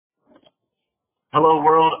Hello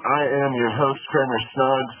world, I am your host, Cramer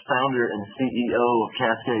Snuggs, founder and CEO of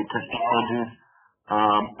Cascade Technologies.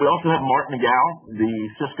 We also have Marc, the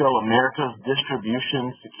Cisco Americas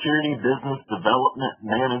Distribution Security Business Development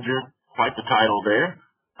Manager, quite the title there.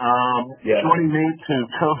 Joining me to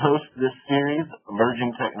co-host this series,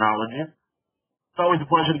 Emerging Technologies. It's always a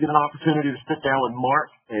pleasure to get an opportunity to sit down with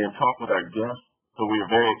Marc and talk with our guests, so we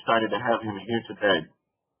are very excited to have him here today.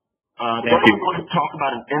 Today we're going to talk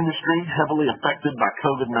about an industry heavily affected by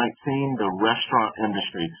COVID-19, the restaurant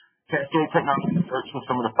industry. Cascade Technologies works with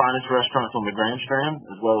some of the finest restaurants on the Grand Strand,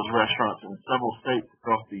 as well as restaurants in several states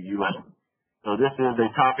across the U.S. So this is a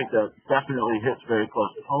topic that definitely hits very close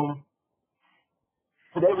to home.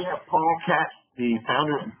 Today we have Paul Katsch, the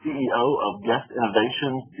founder and CEO of Guest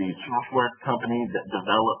Innovations, the software company that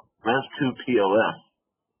developed Rezku POS.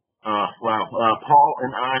 Paul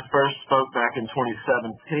and I first spoke back in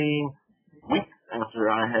 2017, weeks after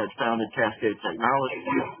I had founded Cascade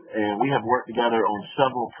Technologies, and we have worked together on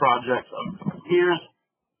several projects over the years.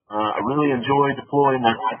 I really enjoy deploying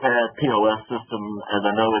their iPad POS system, as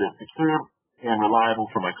I know it is secure and reliable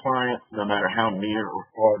for my clients, no matter how near or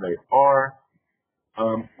far they are.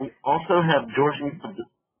 We also have Georgi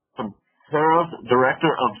Funtarov,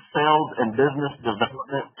 Director of Sales and Business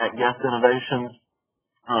Development at Guest Innovations.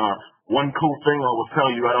 One cool thing I will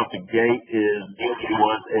tell you right off the gate is Georgi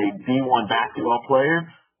was a D1 basketball player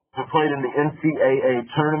who played in the NCAA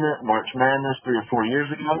tournament, March Madness, 3 or 4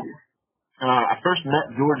 years ago. I first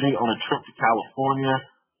met Georgi on a trip to California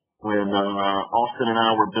when Austin and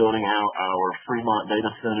I were building out our Fremont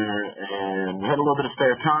data center, and we had a little bit of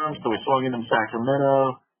spare time, so we swung into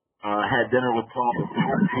Sacramento, had dinner with Paul,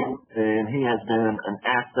 and he has been an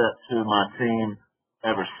asset to my team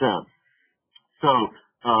ever since. So,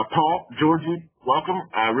 Paul, Georgi, welcome.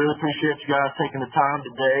 I really appreciate you guys taking the time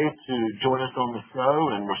today to join us on the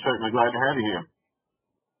show, and we're certainly glad to have you here.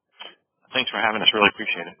 Thanks for having us. Really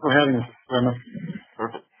appreciate it. For having us,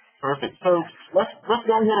 Perfect. So let's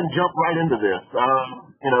go ahead and jump right into this.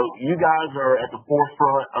 You guys are at the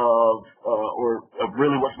forefront of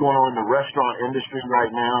really what's going on in the restaurant industry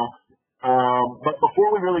right now. But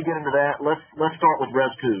before we really get into that, let's start with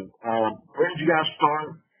Rezku. Where did you guys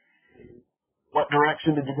start? What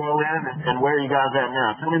direction did you go in, and where are you guys at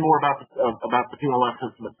now? Tell me more about the POS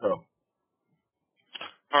system itself.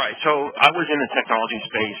 All right. So I was in the technology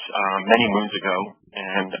space many moons ago,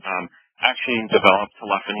 and actually developed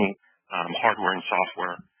telephony hardware and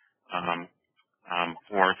software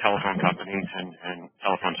for telephone companies and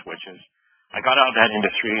telephone switches. I got out of that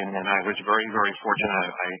industry, and then I was very, very fortunate.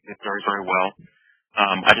 I did very, very well.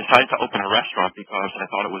 I decided to open a restaurant because I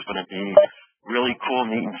thought it was going to be really cool,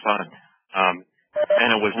 neat, and fun. And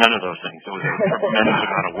it was none of those things. It was a tremendous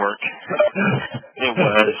amount of work.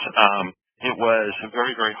 It was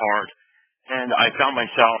very, very hard. And I found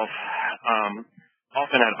myself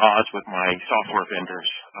often at odds with my software vendors.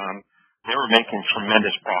 They were making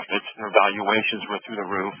tremendous profits. Their valuations were through the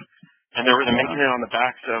roof. And they were making it on the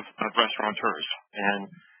backs of restaurateurs. And,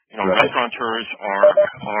 restaurateurs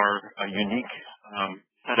are a unique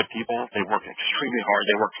set of people. They work extremely hard.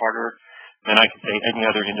 They work harder than I could say any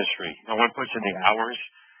other industry. No one puts in the hours,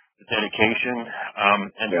 the dedication,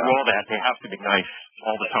 and through all that, they have to be nice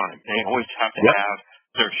all the time. They always have to have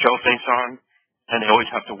their show face on, and they always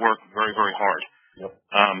have to work very, very hard.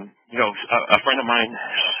 A friend of mine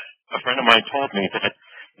told me that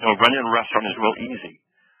running a restaurant is real easy.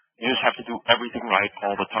 You just have to do everything right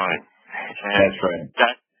all the time. And that's right.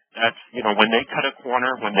 That's when they cut a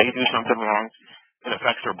corner, when they do something wrong, it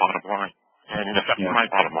affects their bottom line, and it affects my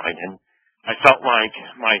bottom line. And I felt like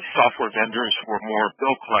my software vendors were more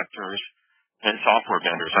bill collectors than software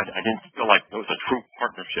vendors. I didn't feel like it was a true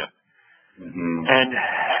partnership. Mm-hmm.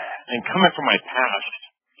 And coming from my past,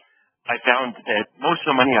 I found that most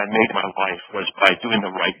of the money I made in my life was by doing the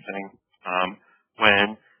right thing.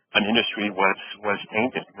 When an industry was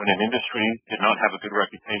tainted, when an industry did not have a good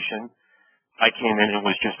reputation, I came in and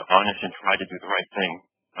was just honest and tried to do the right thing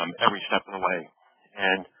every step of the way.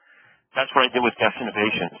 And that's what I did with Guest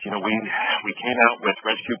Innovations. We came out with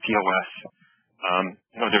Rezku POS.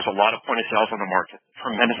 There's a lot of point of sales on the market,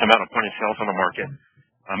 tremendous amount of point of sales on the market.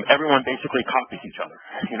 Everyone basically copies each other.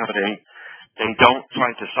 They don't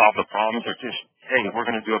try to solve the problems. They're just, hey, we're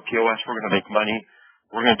going to do a POS. We're going to make money.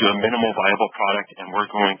 We're going to do a minimal viable product, and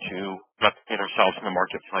we're going to replicate ourselves in the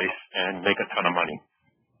marketplace and make a ton of money.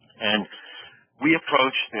 And we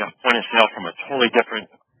approached the point of sale from a totally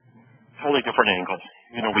different angle.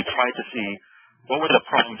 We tried to see what were the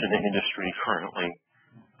problems in the industry currently.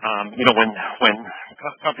 When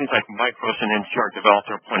companies like Micros and NCR developed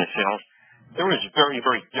their point of sales, there was very,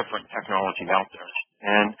 very different technology out there.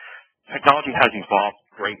 And technology has evolved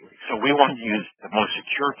greatly. So we wanted to use the most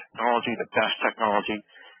secure technology, the best technology,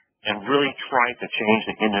 and really try to change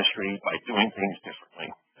the industry by doing things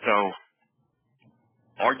differently. So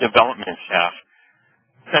our development staff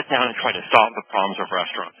sat down and tried to solve the problems of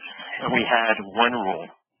restaurants. And we had one rule.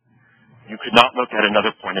 You could not look at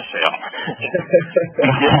another point of sale.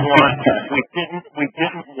 we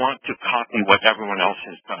didn't want to copy what everyone else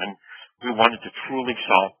has done. We wanted to truly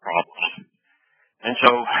solve problems. And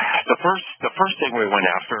so the first thing we went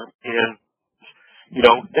after is,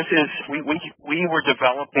 we were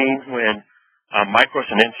developing when Micros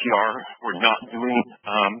and NCR were not doing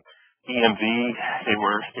EMV. They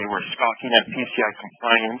were scoffing at PCI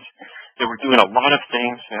compliance. They were doing a lot of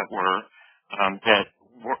things that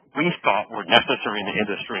we thought were necessary in the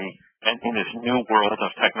industry and in this new world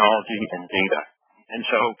of technology and data. And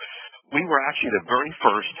so we were actually the very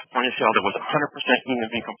first point of sale that was 100%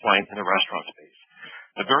 EMV compliant in the restaurant space.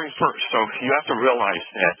 The very first. So you have to realize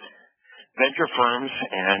that venture firms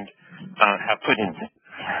have put in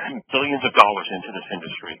billions of dollars into this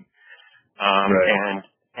industry. Right.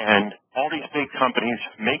 And all these big companies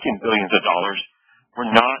making billions of dollars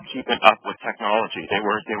were not keeping up with technology. They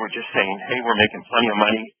were just saying, hey, we're making plenty of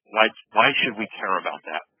money. Why should we care about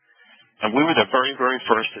that? And we were the very, very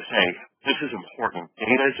first to say, this is important.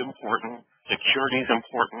 Data is important. Security is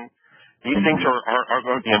important. These things are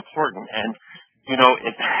going to be important. And,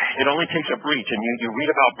 it only takes a breach. And you read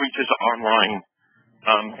about breaches online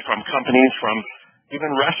from companies, from even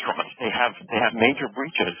restaurants. They have major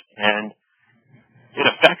breaches. And it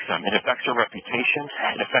affects them. It affects their reputation.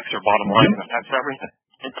 It affects their bottom line. It affects everything.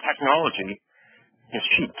 And technology is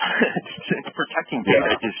cheap. Protecting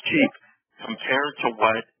data is cheap compared to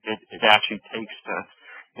what it actually takes to,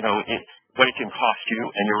 what it can cost you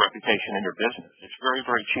and your reputation and your business. It's very,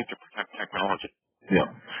 very cheap to protect technology. Yeah.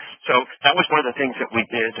 So that was one of the things that we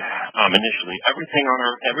did initially. Everything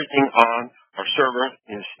on our server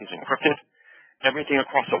is encrypted. Everything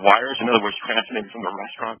across the wires, in other words, transmitting from the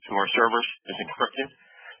restaurant to our servers, is encrypted.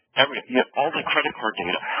 All the credit card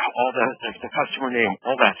data, all the customer name,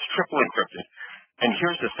 all that's triple encrypted. And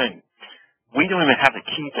here's the thing. We don't even have the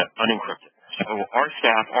key to unencrypt it. So our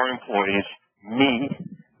staff, our employees, me,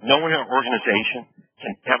 no one in our organization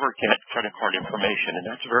can ever get credit card information, and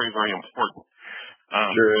that's very, very important.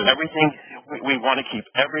 Sure. Everything, we want to keep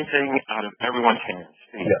everything out of everyone's hands.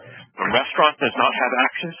 The restaurant does not have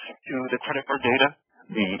access to the credit card data.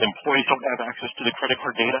 The employees don't have access to the credit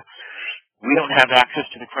card data. We don't have access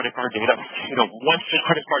to the credit card data. Once the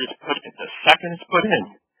credit card is put in, the second it's put in,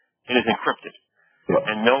 it is encrypted.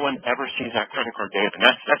 And no one ever sees that credit card data. And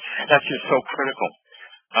that's just so critical.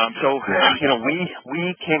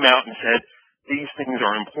 We came out and said, these things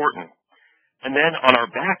are important. And then on our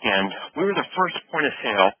back end, we were the first point of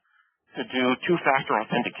sale to do two-factor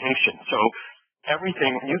authentication. So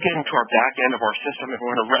everything, when you get into our back end of our system, and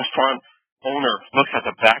when a restaurant owner looks at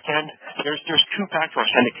the back end, there's two-factor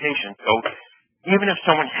authentication. So even if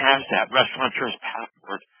someone has that restaurateur's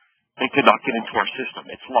password, they could not get into our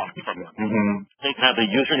system. It's locked from them. Mm-hmm. They can have the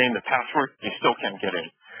username, the password, they still can't get in.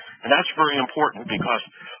 And that's very important because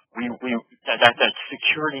that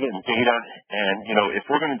security and data, and if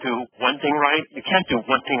we're going to do one thing right, you can't do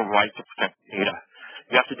one thing right to protect data.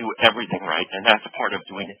 You have to do everything right, and that's a part of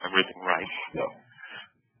doing everything right.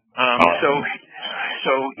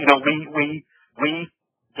 We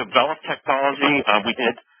developed technology.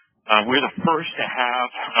 We're the first to have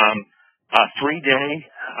a 3-day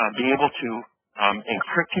be able to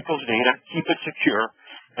encrypt people's data, keep it secure,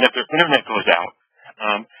 and if their internet goes out,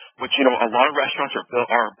 which a lot of restaurants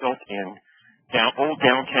are built in old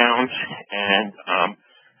downtowns and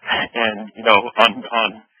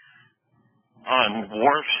on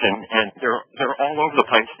wharfs, and they're all over the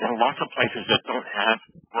place. There are lots of places that don't have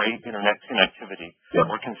great internet connectivity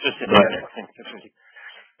or consistent internet connectivity.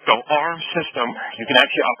 So our system, you can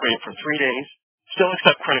actually operate it for 3 days, still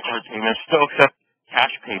accept credit card payments, still accept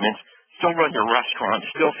cash payments, still run your restaurant,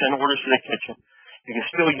 still send orders to the kitchen. You can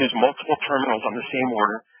still use multiple terminals on the same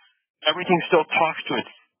order. Everything still talks to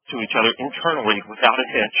each other internally without a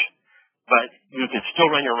hitch, but you can still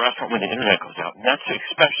run your restaurant when the internet goes out. And that's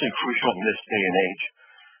especially crucial in this day and age.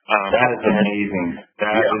 That is amazing.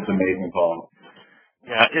 That is amazing, Paul.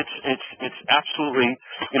 Yeah, it's absolutely,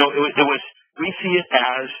 we see it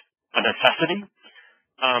as a necessity.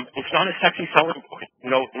 It's not a sexy selling point.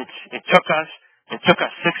 It took us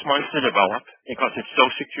 6 months to develop because it's so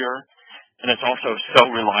secure and it's also so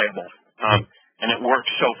reliable. And it works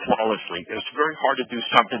so flawlessly. It's very hard to do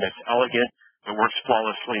something that's elegant, that works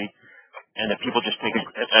flawlessly, and that people just take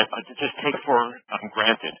for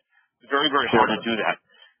granted. It's very, very hard to do that.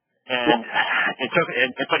 And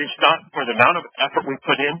but it's not, for the amount of effort we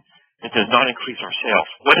put in, it does not increase our sales.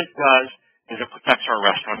 What it does is it protects our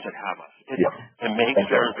restaurants that have us. It makes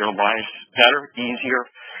their lives better, easier,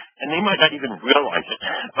 and they might not even realize it,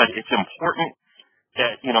 but it's important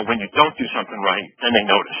that, when you don't do something right, then they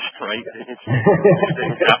notice, right? It's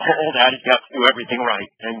that old adage, you have to do everything right,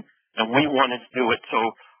 and we wanted to do it. So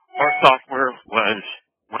our software was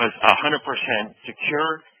 100% secure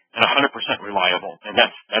and 100% reliable, and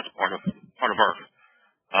that's part of our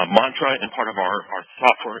mantra and part of our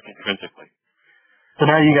software intrinsically. So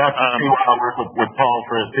now you guys see why I work with Paul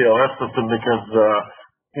for his POS system, because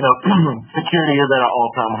security is at an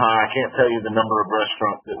all-time high. I can't tell you the number of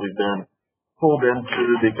restaurants that we've been pulled into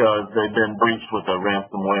because they've been breached with a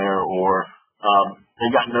ransomware, or they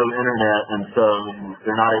got no internet, and so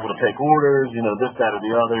they're not able to take orders, this, that, or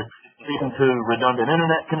the other, leading to redundant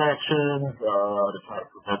internet connections to try to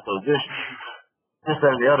prevent those issues, this,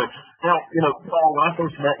 that, or the other. Now, Paul, when I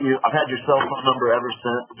first met you, I've had your cell phone number ever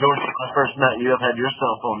since. George, when I first met you, I've had your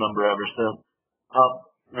cell phone number ever since.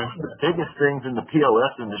 The biggest things in the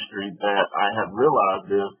POS industry that I have realized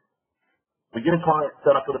is we get a client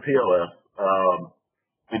set up with a POS,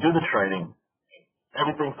 we do the training,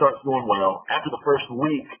 everything starts going well. After the first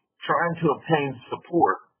week, trying to obtain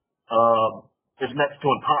support is next to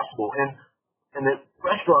impossible. And the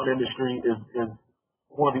restaurant industry is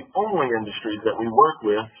one of the only industries that we work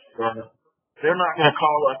with that they're not going to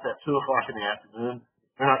call us at 2 o'clock in the afternoon.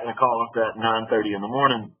 They're not going to call us at 9:30 in the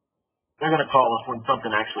morning. They're going to call us when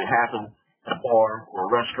something actually happens at a bar or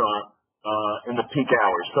a restaurant in the peak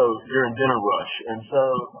hours. So during dinner rush. And so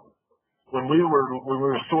when we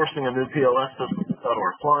were sourcing a new POS system to sell to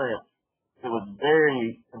our clients, it was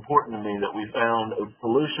very important to me that we found a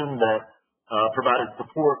solution that provided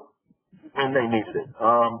support when they needed it.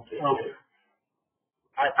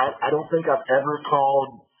 I don't think I've ever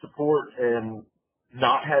called support and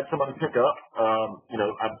not had somebody pick up.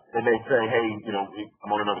 They may say, hey,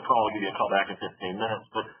 I'm on another call, I'll give you a call back in 15 minutes.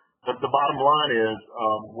 But the bottom line is,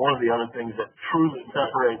 one of the other things that truly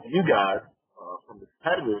separates you guys from the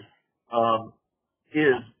competitors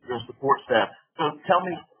is your support staff. So tell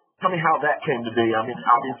me how that came to be. I mean,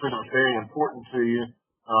 obviously it was very important to you.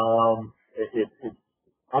 It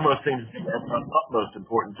almost seems as utmost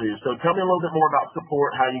important to you. So tell me a little bit more about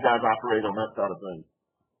support, how you guys operate on that side of things.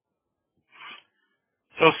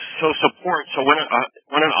 So support. So when an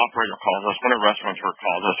operator calls us, when a restaurateur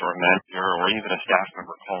calls us, or a manager, or even a staff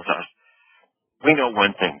member calls us, we know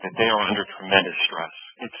one thing, that they are under tremendous stress.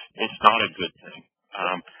 It's not a good thing.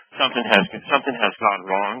 Something has gone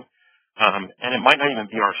wrong, and it might not even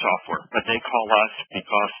be our software, but they call us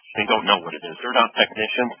because they don't know what it is. They're not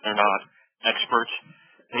technicians. They're not experts.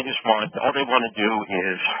 All they want to do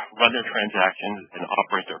is run their transactions and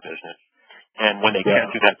operate their business. And when they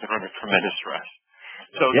can't do that, they're under tremendous stress.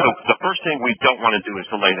 So the first thing we don't want to do is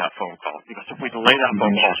delay that phone call, because if we delay that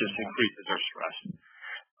phone call, it just increases their stress.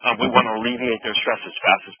 We want to alleviate their stress as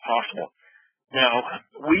fast as possible. Now,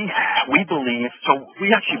 we believe, so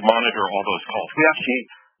we actually monitor all those calls. We actually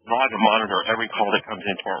log and monitor every call that comes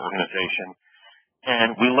into our organization, and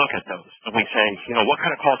we look at those, and we say, what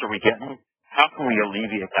kind of calls are we getting? How can we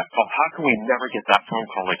alleviate that call? How can we never get that phone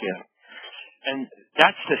call again? And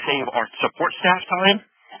that's to save our support staff time,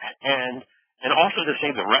 and also to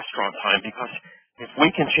save the restaurant time, because if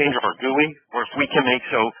we can change our GUI, or if we can make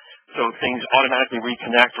so things automatically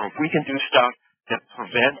reconnect, or if we can do stuff that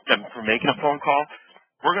prevent them from making a phone call,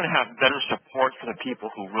 we're going to have better support for the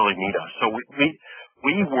people who really need us. So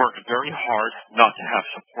we work very hard not to have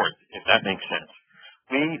support, if that makes sense.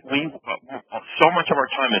 So much of our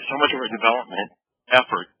time and so much of our development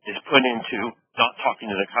effort is put into not talking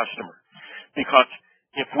to the customer, because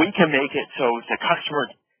if we can make it so the customer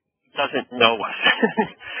doesn't know us,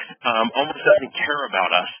 almost doesn't care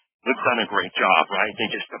about us, we've done a great job, right?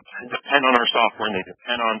 They just depend on our software, and they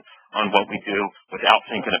depend on what we do without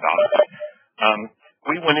thinking about it.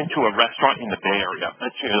 We went into a restaurant in the Bay Area,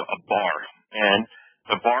 a bar, and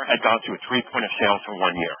the bar had gone through a 3 point of sale for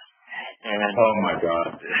 1 year. And oh my God!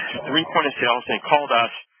 3 point of sales. They called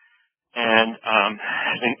us, and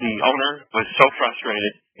the owner was so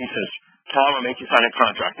frustrated. He says, "Paul, I'm gonna make you sign a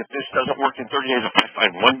contract. If this doesn't work in 30 days, if I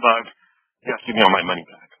find one bug, you have to give me all my money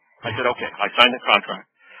back." I said, "Okay." I signed the contract.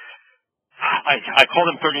 I called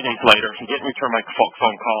him 30 days later. He didn't return my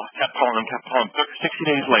phone call. Kept calling him. 60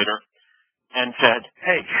 days later, and said,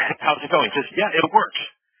 "Hey, how's it going?" He says, "Yeah, it works."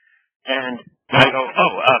 And I go,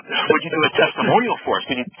 would you do a testimonial for us?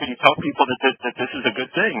 Could you tell people that this is a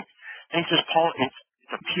good thing? And he says, "Paul, it's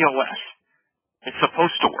a POS. It's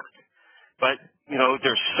supposed to work. But,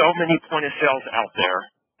 there's so many point of sales out there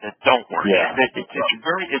that don't work. Yeah.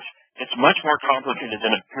 It's much more complicated than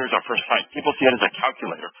it appears at first sight. People see it as a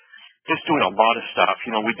calculator. It's doing a lot of stuff.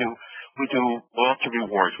 You know, we do loyalty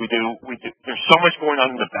rewards. We do. There's so much going on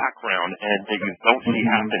in the background and that you don't see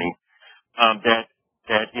happening.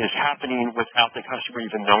 That is happening without the customer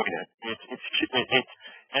even knowing it.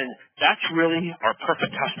 And that's really our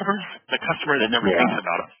perfect customer, the customer that never thinks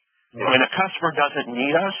about us. Yeah. When a customer doesn't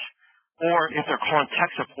need us, or if they're calling tech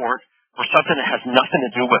support for something that has nothing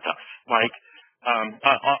to do with us. Like,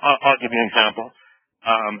 I'll give you an example.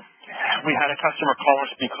 We had a customer call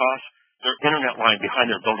us because their internet line behind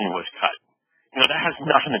their building was cut. You know, that has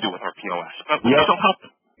nothing to do with our POS, but we still help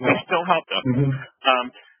them. We still help them.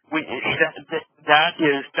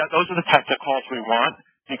 Those are the types of calls we want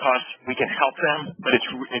because we can help them, but it's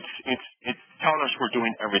telling us we're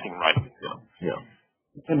doing everything right. Yeah.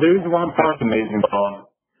 And there is one part. That's amazing,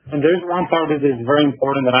 Paul. And there is one part that is very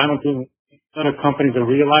important that I don't think other companies are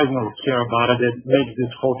realizing or care about it that makes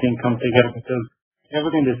this whole thing come together, because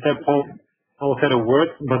everything that said Paul said it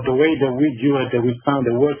works, but the way that we do it, that we found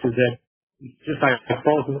it works, is that just like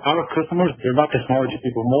Paul said, our customers, they're not technology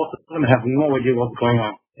people. Most of them have no idea what's going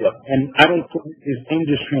on. Yep. And I don't think this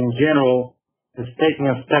industry in general is taking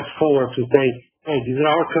a step forward to say, hey, these are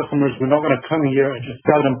our customers. We're not going to come here and just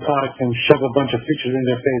sell them products and shove a bunch of features in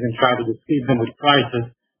their face and try to deceive them with prices.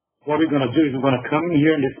 What we're going to do is we're going to come in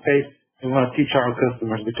here in this space and we're going to teach our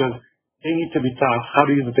customers, because they need to be taught how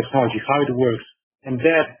to use the technology, how it works. And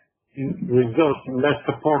that results in less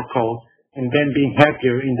support calls and then being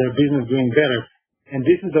happier in their business, doing better. And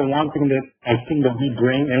this is the one thing that I think that we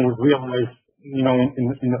bring and we've realized, you know, in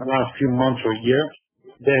the last few months or year,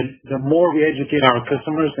 that the more we educate our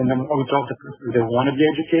customers and the more we talk to customers that want to be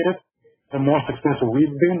educated, the more successful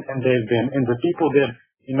we've been and they've been. And the people that,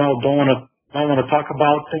 you know, don't want to talk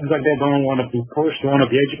about things like that, don't want to be pushed, don't want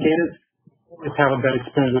to be educated, always have a bad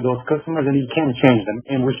experience with those customers, and you can't change them.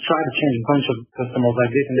 And we've tried to change a bunch of customers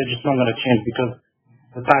like this, and they're just not going to change because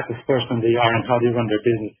the type of person they are and how they run their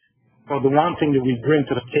business. So the one thing that we bring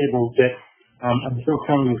to the table that I'm still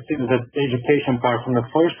telling you is that education part. From the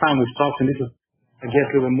first time we've talked, and this is, I guess,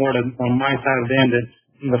 a little bit more than on my side of the end, that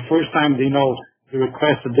from the first time they know the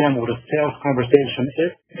request to them with a sales conversation,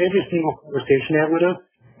 every single conversation they have with us,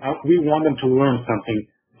 we want them to learn something,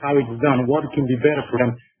 how it's done, what can be better for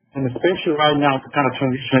them. And especially right now, to kind of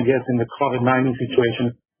transition, I guess, in the COVID-19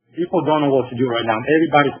 situation, people don't know what to do right now.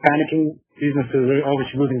 Everybody's panicking. Businesses are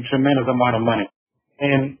obviously losing a tremendous amount of money.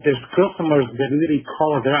 And there's customers that literally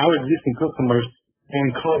call us, they're our existing customers, and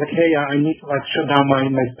call like, hey, I need to shut down my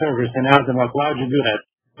servers, and ask them why would you do that?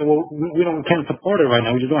 So we can't support it right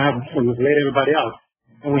now. We just don't have money. We've laid everybody out.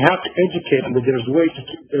 And we have to educate them that there's ways to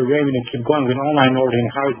keep their revenue and keep going with online ordering,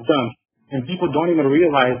 how it's done. And people don't even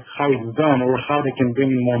realize how it's done or how they can bring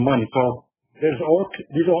in more money. So these are all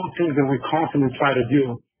things that we constantly try to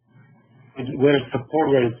do. Whether it's support,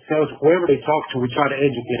 whether it's sales, whoever they talk to, we try to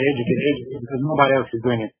educate because nobody else is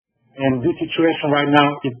doing it. And this situation right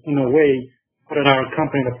now is, in a way, putting our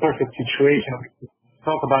company in a perfect situation. We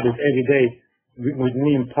talk about this every day with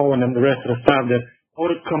me and Paul and the rest of the staff, that all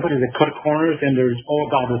the companies that cut corners and there's all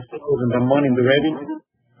about the sales and the money and the revenue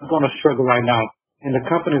are going to struggle right now. And the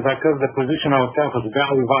companies like us that position ourselves as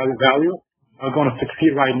value are going to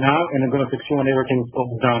succeed right now, and they're going to succeed when everything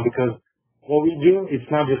slows down, because what we do, it's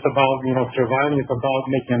not just about, surviving, it's about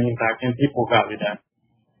making an impact, and people value that.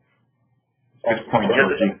 Excellent,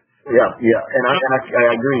 Georgi. Yeah, and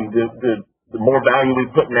I agree. The more value we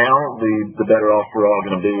put now, the better off we're all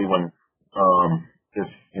going to be when,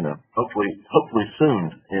 hopefully soon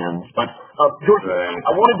ends. But Georgi,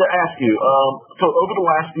 I wanted to ask you. So over the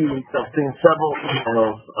last few weeks, I've seen several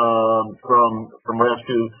emails from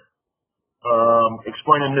Rezku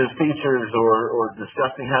explaining new features or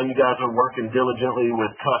discussing how you guys are working diligently with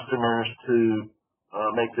customers to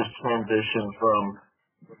make this transition from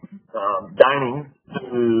dining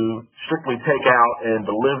to strictly takeout and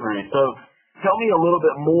delivery. So tell me a little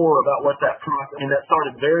bit more about what that process, and that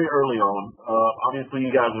started very early on. Obviously, you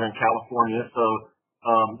guys are in California, so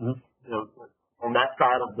on that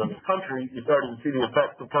side of the country, you started to see the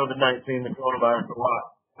effects of COVID-19, the coronavirus, a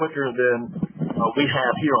lot quicker than we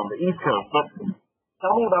have here on the East Coast. But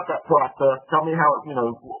tell me about that process. Tell me how,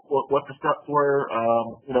 what the steps were,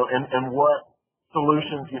 and what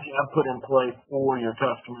solutions you have put in place for your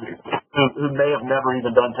customers who may have never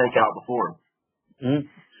even done takeout before. Mm-hmm.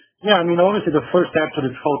 Yeah, obviously the first step to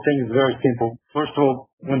this whole thing is very simple. First of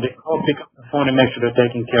all, when they all pick up the phone and make sure they're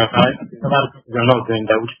taking care of it. A lot of people are not doing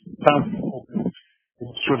that, which sounds simple.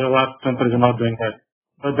 It's true that a lot of companies are not doing that.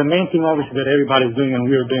 But the main thing, obviously, that everybody's doing and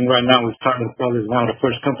we're doing right now, is starting to sell is one of the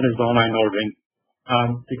first companies, the online ordering.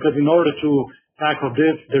 Because in order to tackle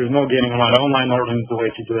this, there's no getting around. Online ordering is the way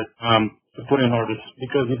to do it, to put in orders.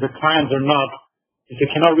 Because if the clients are not, if you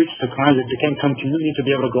cannot reach the clients, if they can't come to you, you need to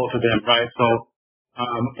be able to go to them, right? So,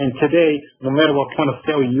 and today, no matter what point of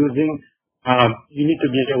sale you're using, you need to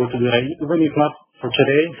be able to do that, even if not for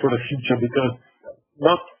today, for the future, because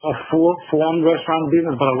not a full-on restaurant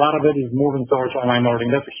business, but a lot of it is moving towards online ordering.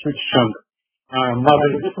 That's a huge chunk. Now,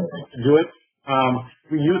 there's a different way to do it.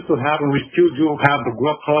 We used to have, and we still do have the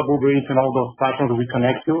Grub Club, Uber Eats, and all those platforms that we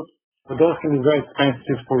connect to, but those can be very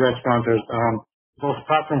expensive for restaurateurs. Those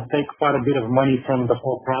platforms take quite a bit of money from the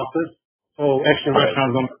whole process, so actually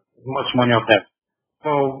restaurants don't make much money off that.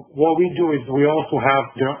 So what we do is we also have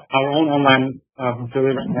our own online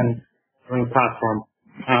delivery and ordering platform.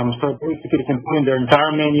 So basically, you can put in their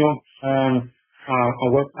entire menu on a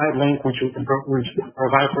website link, which we can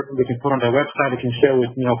provide for them. They can put on their website. They can share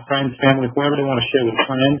with friends, family, whoever they want to share with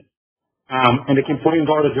friends, and they can put in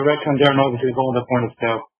orders directly on there and obviously go on the point of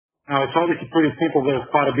sale. Now it's obviously pretty simple. There's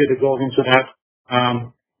quite a bit that goes into that.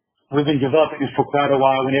 We've been developing this for quite a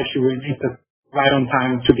while. We actually released it right on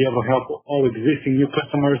time to be able to help all existing new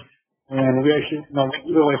customers, and we actually we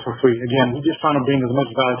give it away for free. Again, we're just trying to bring as much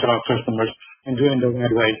value to our customers and do it in the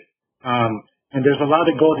right way. And there's a lot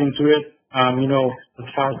that goes into it, as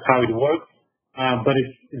far as how it works. But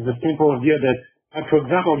it's the simple idea that, for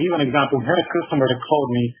example, I'll give you an example. We had a customer that called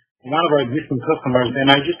me, one of our existing customers, and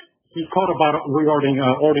he called about ordering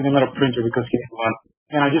another printer because he had one.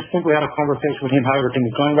 And I just simply had a conversation with him how everything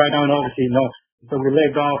is going right now. And obviously, so we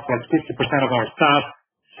laid off like 50% of our staff,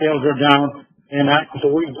 sales are down, and so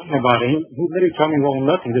what are you doing about it? He literally told me, well,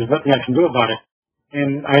 nothing. There's nothing I can do about it.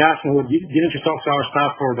 And I asked him, well, didn't you talk to our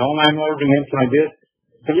staff for the online ordering, anything like this?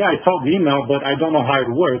 He said, yeah, I saw the email, but I don't know how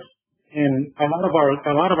it works. And a lot of our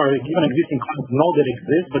even existing clients know that it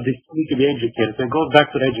exists, but they still need to be educated. So it goes back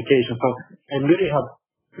to the education. So I literally had a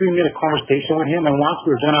 3-minute conversation with him, and once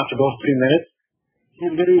we were done after those 3 minutes, he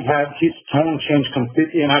literally had his tone changed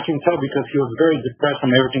completely, and I can tell because he was very depressed from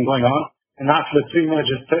everything going on. And after the 3 minutes,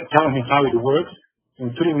 just telling him how it works, in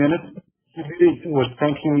 3 minutes, he really was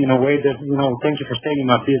thanking me in a way that, thank you for saving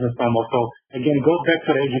my business almost. So again, it goes back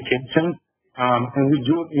to the education, and we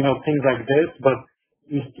do, things like this, but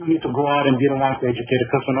we still need to go out and be the ones to educate the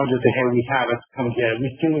customer, not just say, hey, we have it, come get it. We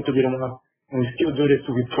still need to be the ones, and we still do this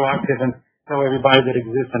to be proactive and tell everybody that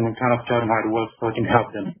exists and kind of tell them how it works so it can help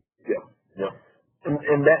them. Yeah.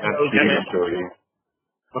 And that goes down.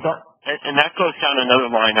 What's that? And that goes down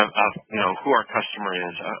another line of who our customer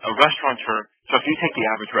is. A restaurateur. So if you take the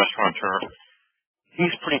average restaurateur,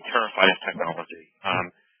 he's pretty terrified of technology.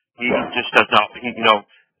 He just does not.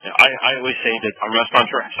 I always say that a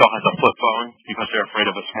restaurateur still has a flip phone because they're afraid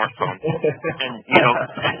of a smartphone. And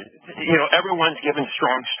everyone's given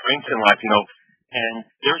strong strengths in life. And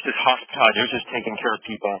there's this hospitality. There's this taking care of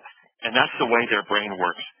people, and that's the way their brain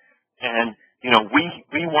works. And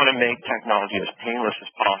we want to make technology as painless as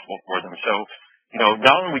possible for them. So,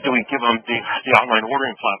 not only do we give them the online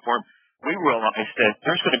ordering platform, we realize that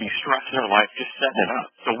there's going to be stress in their life just setting it up.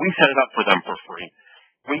 So we set it up for them for free.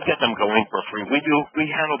 We get them going for free. We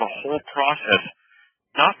handle the whole process,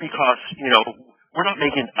 not because, we're not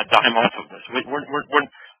making a dime off of this. We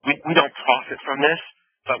don't profit from this,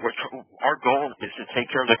 but our goal is to take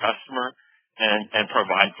care of the customer and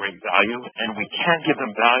provide great value, and we can give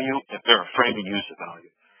them value if they're afraid to use the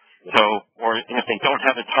value. So, or if they don't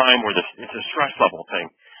have the time, or it's a stress level thing.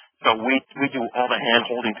 So we do all the hand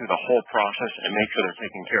holding through the whole process and make sure they're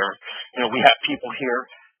taken care of. We have people here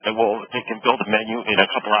that they can build a menu in a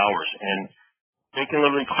couple hours, and they can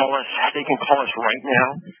literally call us. They can call us right now,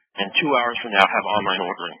 and 2 hours from now have online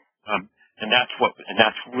ordering. And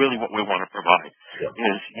that's really what we want to provide.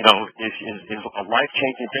 Is a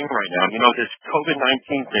life-changing thing right now. This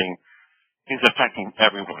COVID-19 thing is affecting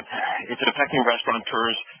everyone. It's affecting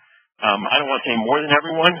restaurateurs. I don't want to say more than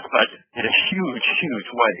everyone, but in a huge, huge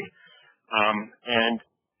way. And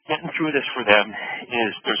getting through this for them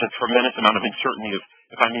there's a tremendous amount of uncertainty of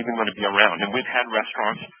if I'm even going to be around. And we've had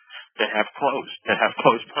restaurants that have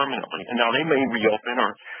closed permanently, and now they may reopen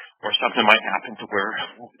or something might happen to where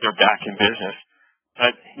they're back in business.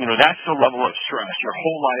 But, that's the level of stress. Your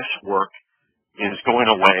whole life's work is going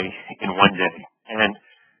away in one day. And,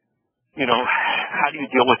 how do you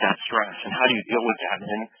deal with that stress, and how do you deal with that?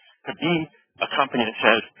 And to be a company that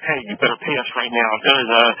says, hey, you better pay us right now.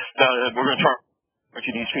 We're going to charge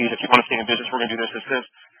you these fees. If you want to stay in business, we're going to do this.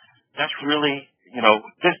 That's really,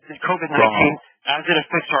 this COVID-19, as it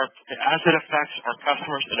affects our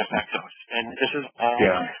customers, it affects us. And this is all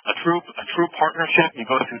a true partnership. You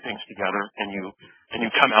go through things together, and you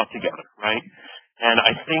come out together, right? And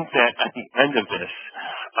I think that at the end of this,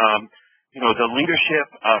 the leadership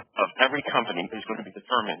of every company is going to be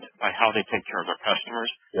determined by how they take care of their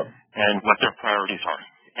customers and what their priorities are.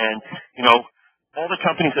 And, all the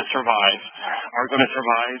companies that survive are going to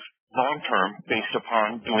survive long term based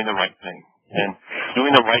upon doing the right thing. And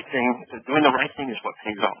doing the right thing is what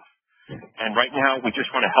pays off. And right now we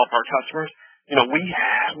just want to help our customers. We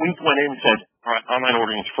went in and said, all right, online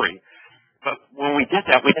ordering is free. But when we did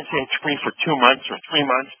that, we didn't say it's free for 2 months or 3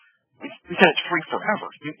 months. We said it's free forever.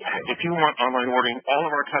 If you want online ordering, all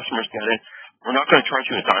of our customers get it. We're not going to charge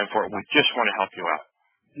you a dime for it. We just want to help you out.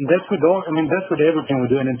 And that's with everything we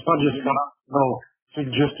do. And it's not just, to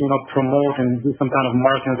just, promote and do some kind of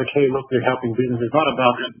marketing like, hey, look, we're helping business. It's not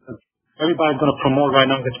about that. Everybody's going to promote right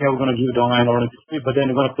now that, hey, we're going to do the online ordering for free, but then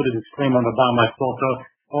they're going to put a disclaimer on the bottom of my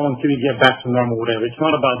until we get back to normal, whatever. It's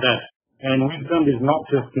not about that. And we've done this not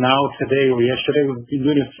just now, today, or yesterday. We've been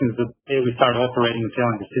doing it since the day we started operating and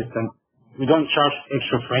selling the system. We don't charge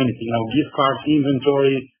extra for anything. Gift cards,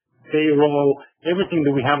 inventory, payroll, everything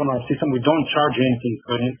that we have on our system, we don't charge anything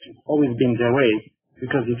for it. It's always been that way.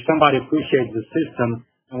 Because if somebody appreciates the system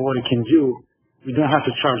and what it can do, we don't have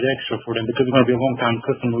to charge extra for them because we're going to be a long-time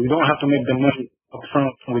customer. We don't have to make the money up front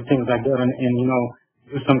with things like that and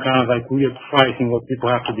do some kind of like weird pricing where people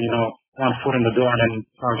have to be, one foot in the door and then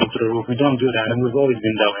charge it to the roof. We don't do that, and we've always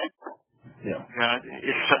been that way. Yeah,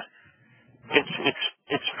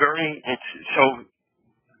 it's so,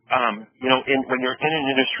 when you're in an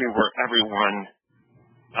industry where everyone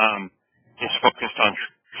is focused on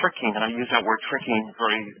tricking, and I use that word tricking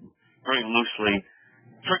very, very loosely,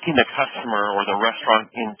 tricking the customer or the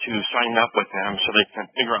restaurant into signing up with them so they can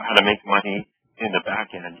figure out how to make money in the back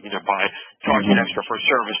end, either by charging extra for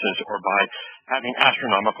services or by having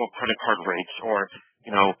astronomical credit card rates or,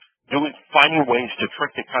 finding ways to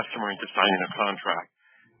trick the customer into signing a contract.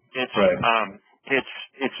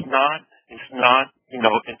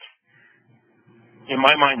 In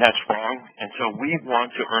my mind, that's wrong. And so we want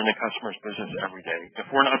to earn the customer's business every day. If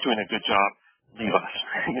we're not doing a good job, leave us.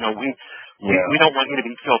 We don't want you to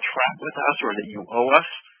feel trapped with us or that you owe us.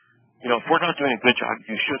 If we're not doing a good job,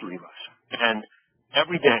 you should leave us. And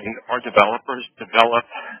every day, our developers develop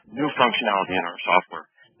new functionality in our software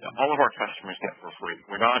that all of our customers get for free.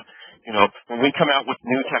 We're not, when we come out with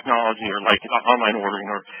new technology or like online ordering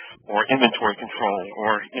or inventory control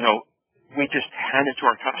or, we just hand it to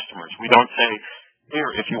our customers. We don't say,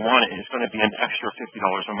 here, if you want it, it's going to be an extra $50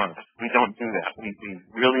 a month. We don't do that. We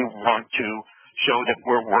really want to show that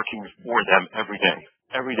we're working for them every day.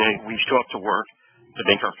 Every day, we show up to work to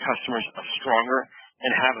make our customers stronger and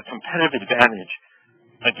have a competitive advantage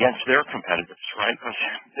against their competitors, right? Because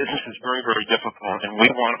business is very, very difficult, and we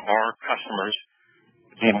want our customers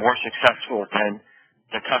to be more successful than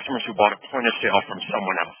the customers who bought a point of sale from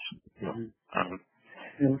someone else.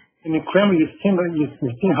 And in Cramer, you've seen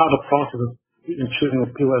how the process of choosing a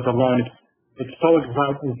POS alone, it's so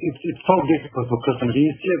exciting. It's so difficult for customers.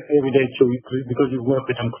 You see it every day too because you work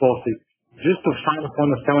with them closely. Just to find a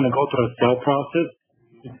point of sale and go through a sale process,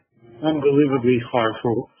 unbelievably hard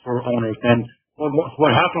for owners. And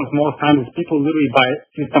what happens most times is people literally buy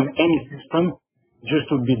any system just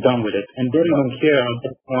to be done with it. And they don't even care at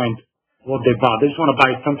that point what they bought. They just want to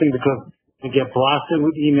buy something because they get blasted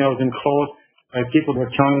with emails and calls by people that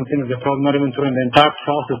are telling them things they're probably not even doing. The entire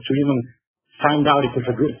process to even find out if it's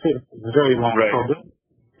a good fit is very long. Right. So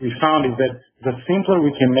we found is that the simpler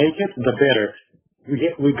we can make it, the better.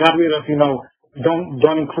 We got rid of,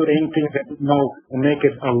 don't include anything that, will make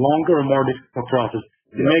it a longer or more difficult process.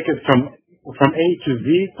 We make it from A to Z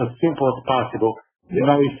as simple as possible. If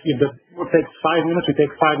the demo takes 5 minutes, we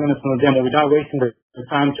take 5 minutes on the demo without wasting the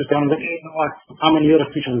time to tell them, how many other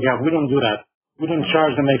features we have. We don't do that. We don't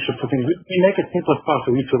charge them extra for things. We make it simple as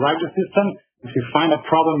possible. If you like the system, if you find a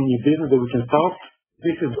problem in your business that we can solve,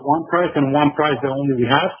 this is one price and one price that only we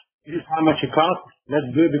have. This is how much it costs. Let's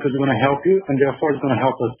do it because we're going to help you, and therefore it's going to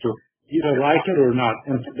help us to either like it or not.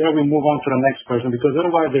 And then we move on to the next person because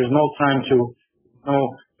otherwise there's no time to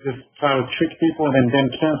just try to trick people and then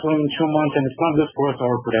cancel them in 2 months, and it's not good for us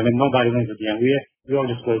or for them, and nobody wins at the end. We all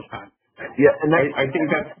just waste time. Yeah, and I think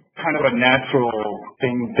that's kind of a natural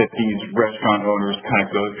thing that these restaurant owners kind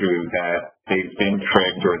of go through, that they've been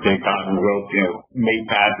tricked or they've gotten made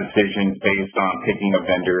bad decisions based on picking a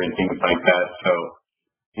vendor and things like that. So,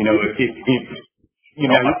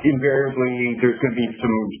 invariably there's going to be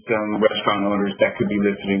some restaurant owners that could be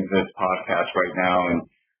listening to this podcast right now, and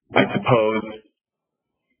I suppose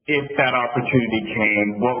if that opportunity came,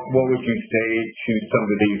 what would you say to some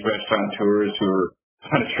of these restaurateurs who are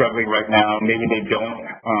kind of struggling right now? Maybe they don't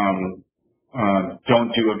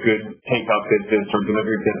do a good takeout business or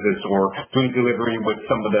delivery business, or doing delivery with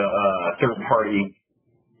some of the third-party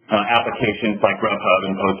applications like Grubhub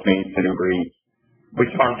and Postmates and Uber Eats,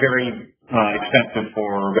 which are very expensive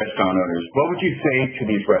for restaurant owners. What would you say to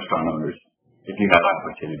these restaurant owners if you had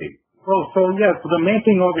opportunity? Well, so the main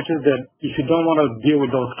thing obviously is that if you don't want to deal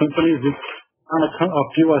with those companies, it's kind of a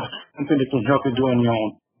POS company that can help you do on your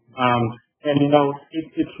own. And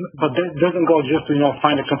but that doesn't go just to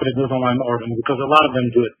find a company that does online ordering, because a lot of them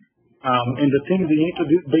do it. And the thing they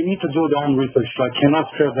need to do their own research. So I cannot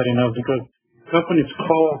stress that enough, because companies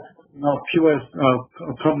call POS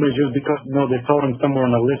companies just because they told them somewhere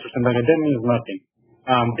on a list or something like that. That means nothing.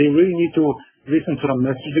 They really need to listen to the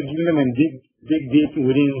message they give them and dig deep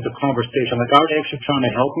within the conversation. Like, are they actually trying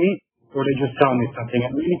to help me, or are they just telling me something?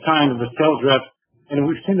 And many times the sales reps, and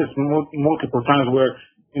we've seen this multiple times, where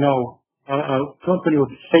a company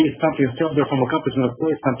would say something, a sales rep from a company is going to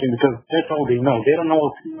say something because that's all they know. They don't know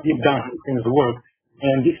deep down how things work.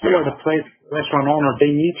 And this is where the restaurant owner,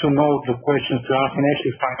 they need to know the questions to ask and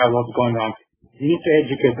actually find out what's going on. They need to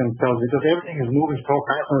educate themselves, because everything is moving so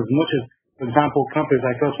fast. And as much as, for example, companies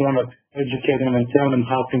like us want to educate them and tell them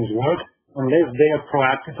how things work, unless they are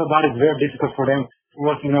proactive about it, it's very difficult for them to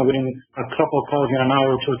work, within a couple of calls in an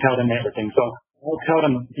hour or two, tell them everything. So I'll tell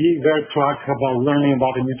them, be very proactive about learning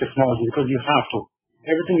about the new technology, because you have to.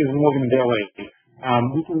 Everything is moving their way.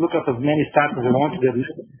 We can look at as many stats as we want to, that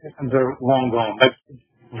systems are long gone. Like,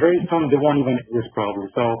 very soon they won't even exist probably.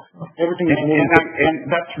 So everything is moving. And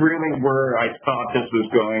that's really where I thought this was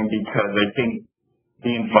going, because I think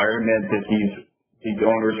the environment that these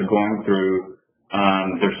owners are going through,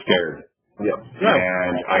 they're scared. Yep.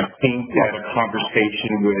 And I think that a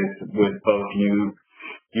conversation with both you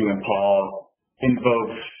and Paul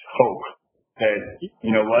invokes hope that,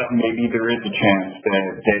 maybe there is a chance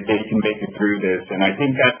that they can make it through this. And I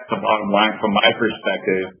think that's the bottom line from my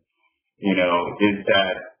perspective, is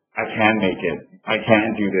that I can make it. I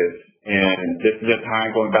can do this. And this is a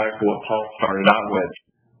time, going back to what Paul started out with,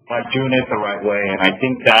 by doing it the right way. And I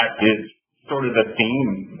think that is sort of the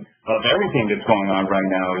theme of everything that's going on right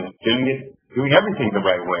now, is doing everything the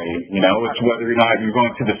right way. It's whether or not you're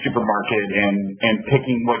going to the supermarket and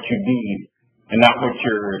picking what you need, and not what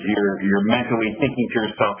you're mentally thinking to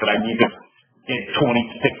yourself that I need to get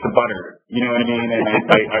 20 sticks of butter. You know what I mean? And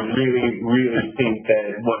I really, really think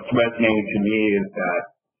that what's resonating to me is that,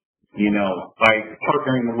 by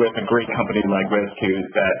partnering with a great company like Rezku, is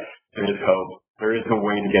that there is hope. There is a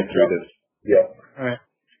way to get through this. Yeah. All right.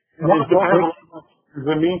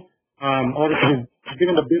 With me, obviously, I've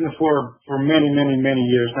been in the business for many, many, many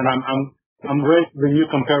years, and I'm very new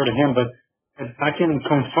compared to him, but I can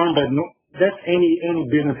confirm that that's any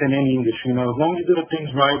business in any industry. As long as you do the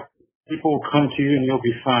things right, people will come to you and you'll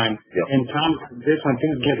be fine. Yep. And times like this, when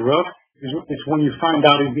things get rough, it's when you find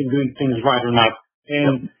out if you've been doing things right or not.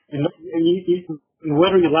 And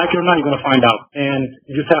whether you like it or not, you're going to find out. And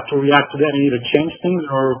you just have to react to that and either change things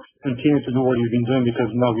or continue to do what you've been doing, because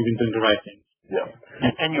you've been doing the right thing. Yeah.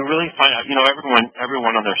 And you really find out,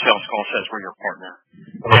 everyone on their sales call says we're your partner.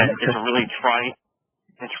 And it's really trite.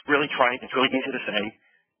 It's really easy to say.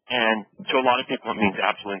 And to a lot of people, it means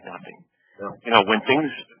absolutely nothing. Yeah. When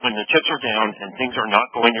the chips are down and things are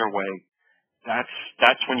not going your way,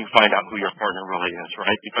 that's when you find out who your partner really is,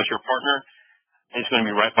 right? Because your partner is going to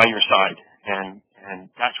be right by your side.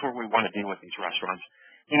 And that's where we want to be with these restaurants.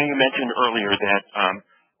 You mentioned earlier that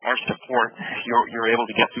our support, you're able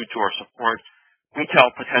to get through to our support. We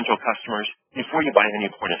tell potential customers, before you buy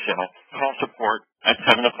any point of sale, call support at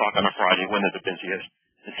 7 o'clock on a Friday when they're the busiest,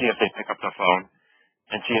 to see if they pick up the phone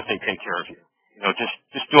and see if they take care of you.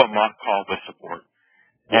 Just do a mock call with support.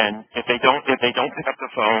 And if they don't pick up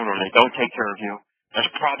the phone or they don't take care of you,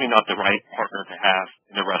 that's probably not the right partner to have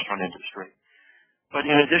in the restaurant industry. But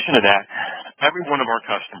in addition to that, every one of our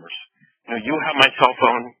customers, you have my cell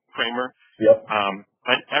phone, Cramer. Yep.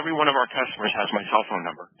 But every one of our customers has my cell phone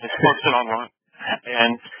number. It's posted online.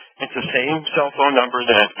 And it's the same cell phone number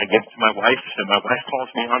that I give to my wife, that my wife calls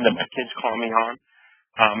me on, that my kids call me on.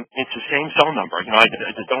 It's the same cell number. I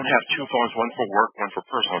don't have two phones, one for work, one for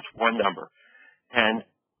personal. It's one number. And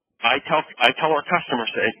I tell our customers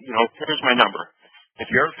that, here's my number. If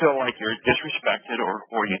you ever feel like you're disrespected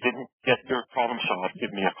or you didn't get your problem solved, give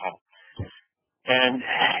me a call. And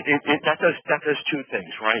that does two things,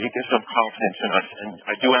 right? It gives them confidence in us. And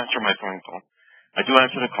I do answer my phone call. I do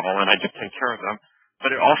answer the call, and I do take care of them.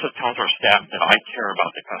 But it also tells our staff that I care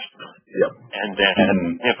about the customer. Yep. And then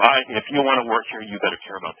if you want to work here, you better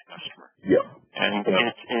care about the customer. Yep. And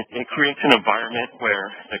it creates an environment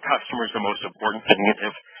where the customer is the most important thing.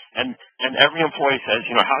 And every employee says,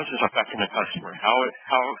 how is this affecting the customer?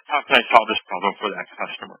 How can I solve this problem for that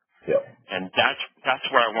customer? Yep. And that's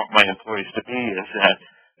where I want my employees to be, is that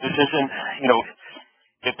this isn't,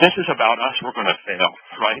 if this is about us, we're going to fail,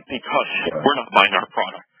 right? Because we're not buying our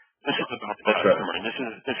product. This is about the customer, and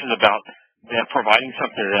this is about them providing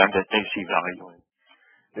something to them that they see value in.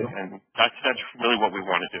 And that's really what we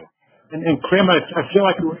want to do. And Cramer, I feel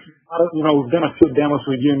like we've done a few demos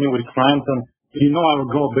with you and me with clients, and our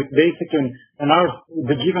goal, but basically,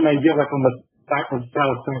 the given idea, like on the backwards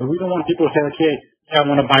sales thing, we don't want people to say, okay, I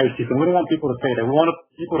want to buy your system. We don't want people to say that. We want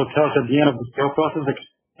people to tell us at the end of the sale process, like,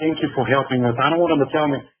 thank you for helping us. I don't want them to tell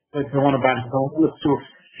me that they want to buy it. I want us to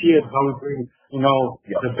see it, how we bring,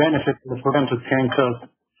 the benefit for them to thank us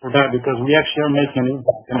for that, because we actually are making an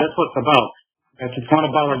impact. And that's what it's about. Like, it's not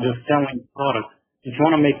about like just selling products. If you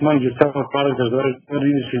want to make money, just sell a product. There's other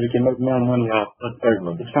industries you can make more money out. But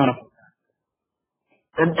it's kind of...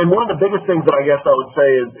 And one of the biggest things that I guess I would say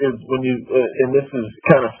is when you, and this is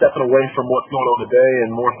kind of stepping away from what's going on today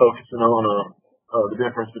and more focusing on the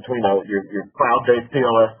difference between your cloud-based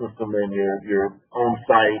POS system and your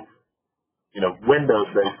on-site,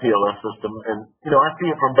 Windows-based POS system. And, I see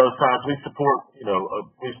it from both sides. We support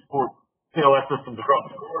POS systems across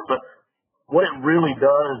the board. But what it really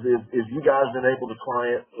does is you guys enable the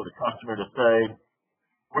client or the customer to say,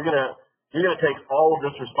 you're going to take all of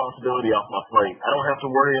this responsibility off my plate. I don't have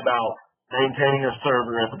to worry about maintaining a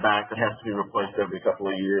server at the back that has to be replaced every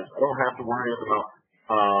couple of years. I don't have to worry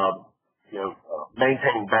about,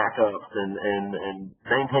 maintaining backups and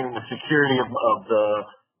maintaining the security of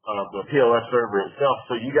the POS server itself.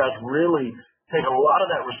 So you guys really take a lot of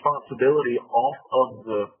that responsibility off of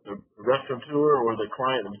the restaurateur or the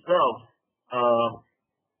client themselves,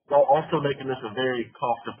 while also making this a very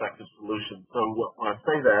cost-effective solution. So when I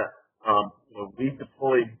say that, we've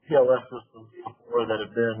deployed POS systems before that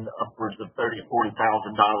have been upwards of $30,000 or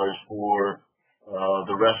 $40,000 for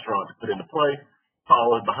the restaurant to put into place.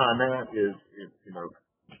 Followed behind that is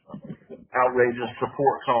outrageous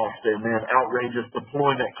support cost and then outrageous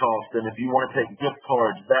deployment cost. And if you want to take gift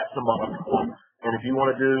cards, that's a module. And if you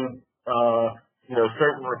want to do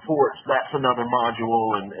certain reports, that's another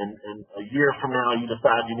module. And a year from now, you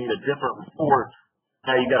decide you need a different report.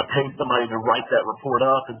 Now you got to pay somebody to write that report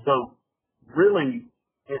up. And so really,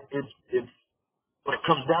 it's what it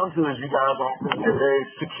comes down to is you guys offer a very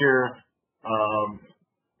secure,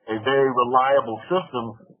 a very reliable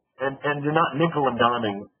system, and you're not nickel and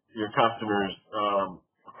diming your customers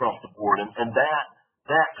across the board. And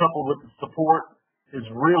that coupled with the support has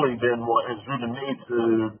really been what has driven me to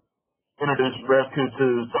introduce Rezku to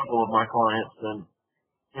several of my clients. And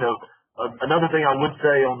another thing I would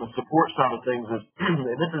say on the support side of things is,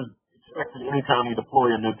 and this is expected anytime you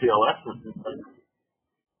deploy a new POS system,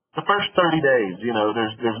 the first 30 days,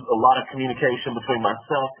 there's a lot of communication between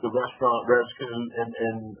myself, the restaurant, Rezku,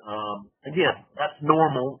 and again, that's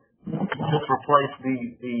normal. Just replace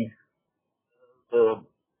the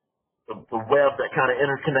web that kind of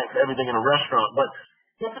interconnects everything in a restaurant. But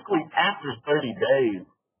typically after 30 days,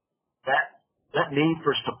 that need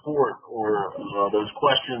for support or those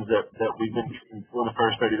questions that we've been for the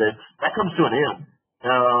first 30 days, that comes to an end.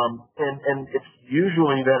 And it's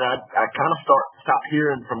usually that I kind of stop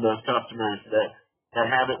hearing from those customers that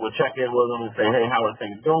have it. We'll check in with them and say, hey, how are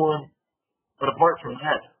things going? But apart from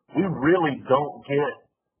that, we really don't get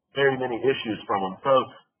very many issues from them. So,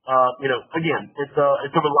 again, it's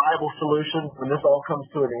a reliable solution. When this all comes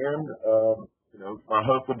to an end, my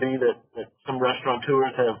hope would be that some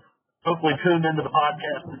restaurateurs have hopefully tuned into the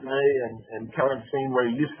podcast today and kind of seen where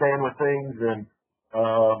you stand with things and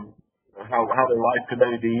how their life could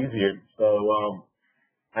maybe be easier. So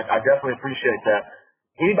I definitely appreciate that.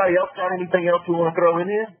 Anybody else got anything else you want to throw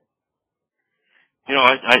in here? We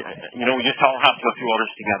just all have to go through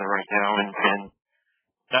orders together right now, and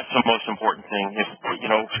that's the most important thing. If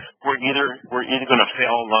we're either going to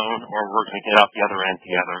fail alone or we're going to get out the other end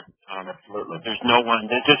together. Absolutely. There's no one.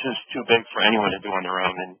 This is too big for anyone to do on their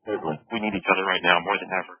own, and we need each other right now more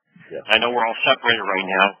than ever. Yeah. I know we're all separated right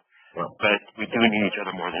now, but we do need each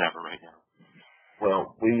other more than ever right now.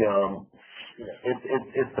 Well,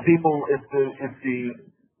 it's the people, it's the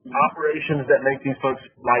operations that make these folks'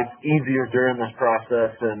 lives easier during this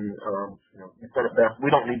process. And you said it best.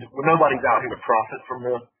 Nobody's out here to profit from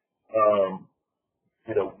this.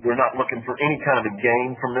 We're not looking for any kind of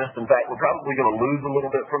gain from this. In fact, we're probably going to lose a little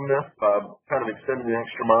bit from this by kind of extending the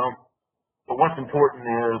extra mile. But what's important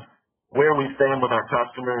is where we stand with our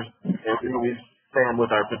customers and where we stand with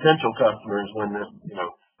our potential customers when this,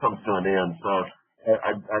 comes to an end. So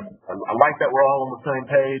I like that we're all on the same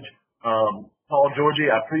page. Paul, Georgie,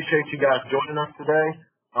 I appreciate you guys joining us today.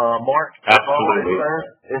 Marc, absolutely,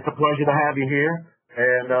 it's a pleasure to have you here.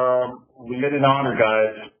 And we get an honor,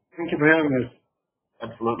 guys. Thank you for having us.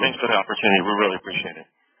 Absolutely. Thanks for the opportunity. We really appreciate it.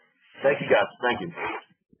 Thank you, guys. Thank you.